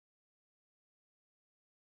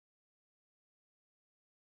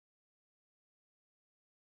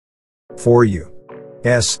4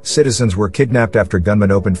 U.S. citizens were kidnapped after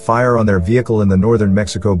gunmen opened fire on their vehicle in the northern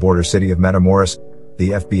Mexico border city of Matamoros,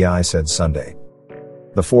 the FBI said Sunday.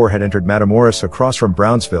 The four had entered Matamoros across from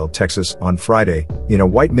Brownsville, Texas, on Friday, in a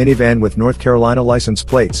white minivan with North Carolina license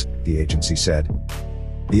plates, the agency said.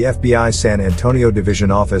 The FBI San Antonio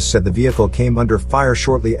Division office said the vehicle came under fire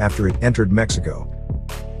shortly after it entered Mexico.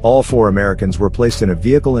 All four Americans were placed in a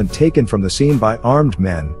vehicle and taken from the scene by armed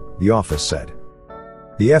men, the office said.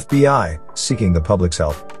 The FBI, seeking the public's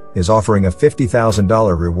help, is offering a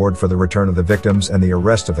 $50,000 reward for the return of the victims and the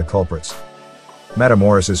arrest of the culprits.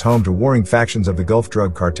 Matamoros is home to warring factions of the Gulf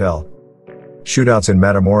Drug Cartel. Shootouts in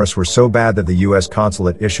Matamoros were so bad that the U.S.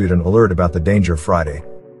 consulate issued an alert about the danger Friday.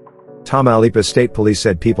 Tamaulipas State Police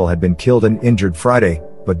said people had been killed and injured Friday,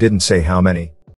 but didn't say how many.